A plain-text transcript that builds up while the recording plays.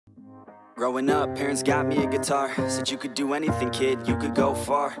Growing up, parents got me a guitar. Said you could do anything, kid, you could go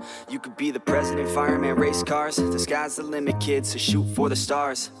far. You could be the president, fireman, race cars. The sky's the limit, kid, so shoot for the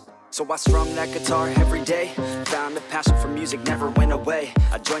stars. So I strummed that guitar every day. Found a passion for music, never went away.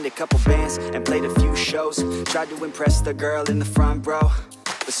 I joined a couple bands and played a few shows. Tried to impress the girl in the front row.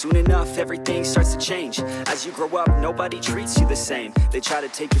 But soon enough, everything starts to change. As you grow up, nobody treats you the same. They try to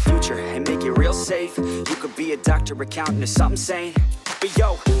take your future and make it real safe. You could be a doctor, accountant, or something sane. But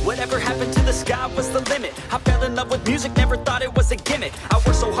yo, whatever happened to the sky was the limit. I fell in love with music, never thought it was a gimmick. I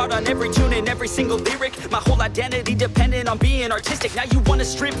worked so hard on every tune and every single lyric. My whole identity depended on being artistic. Now you wanna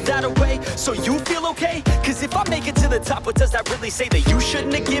strip that away so you feel okay? Cause if I make it to the top, what does that really say? That you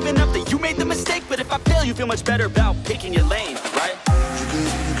shouldn't have given up, that you made the mistake? But if I fail, you feel much better about picking your lane, right?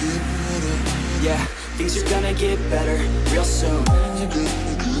 Yeah, things are gonna get better real soon.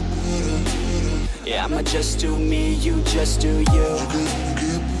 Yeah, I'ma just do me, you just do you.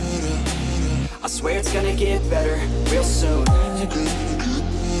 I swear it's gonna get better real soon.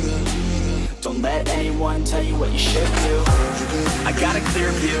 Don't let anyone tell you what you should do. I got a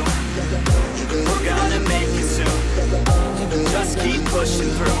clear view, we're gonna make it soon. Just keep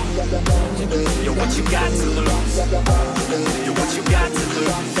pushing through. You're what you got to lose. You're what you got to lose.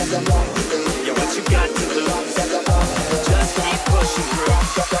 You're what you got to lose. Just keep pushing through.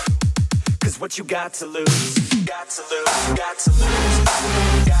 Cause what you got to lose, got to lose, got to lose,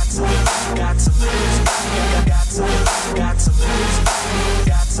 got to lose, got to lose, got to lose, got to lose,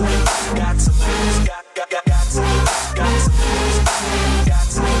 got to lose, got to lose, got to lose, got to lose, got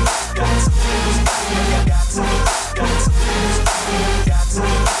to lose, got to lose, got to lose, got to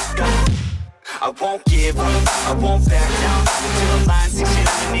lose. I won't give up, I won't back down till the line sinks in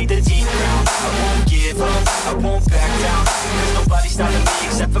underneath the deep ground. I won't give up, I won't back down. There's nobody stopping me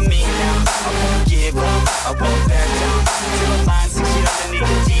except for me now. I won't give up, I won't back down till the line sinks in underneath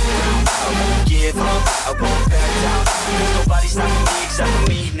the deep ground. I won't give up, I won't back down. There's nobody stopping me except for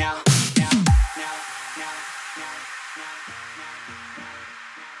me now.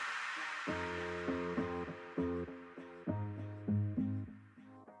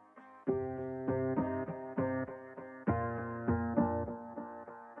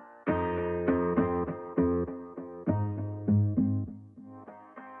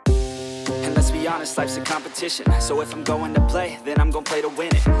 Honest, life's a competition, so if I'm going to play, then I'm gonna play to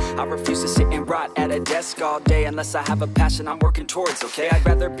win it. I refuse to sit and rot at a desk all day unless I have a passion I'm working towards, okay? I'd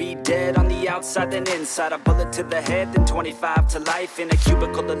rather be dead on the outside than inside. A bullet to the head than 25 to life in a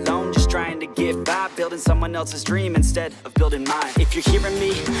cubicle alone, just trying to get by, building someone else's dream instead of building mine. If you're hearing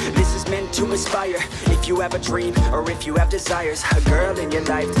me, this is meant to inspire. If you have a dream, or if you have desires, a girl in your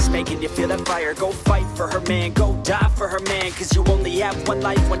life that's making you feel that fire, go fight for her man, go die for her man. Cause you only have one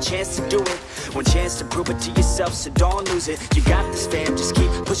life, one chance to do it, one chance to prove it to yourself, so don't lose it. You got this, fam, just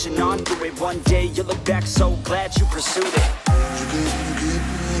keep pushing on through it. One day you'll look back so glad you pursued it.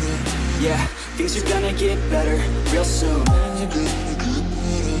 Yeah, things are gonna get better real soon.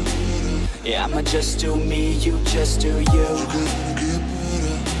 Yeah, I'ma just do me, you just do you.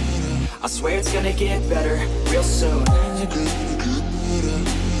 I swear it's gonna get better real soon.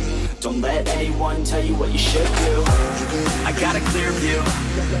 Don't let anyone tell you what you should do. I got a clear view,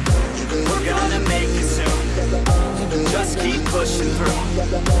 we're gonna make it soon. Just keep pushing through.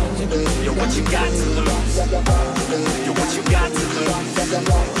 You're what you got to lose. You're what you got to lose.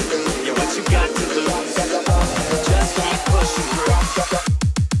 You're what you got to lose. Just keep pushing through.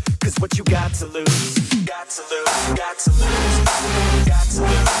 Cause what you got to lose, got to lose, got to lose, got to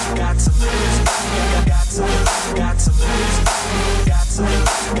lose, got to lose, got to lose, got to lose, got to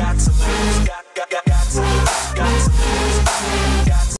lose.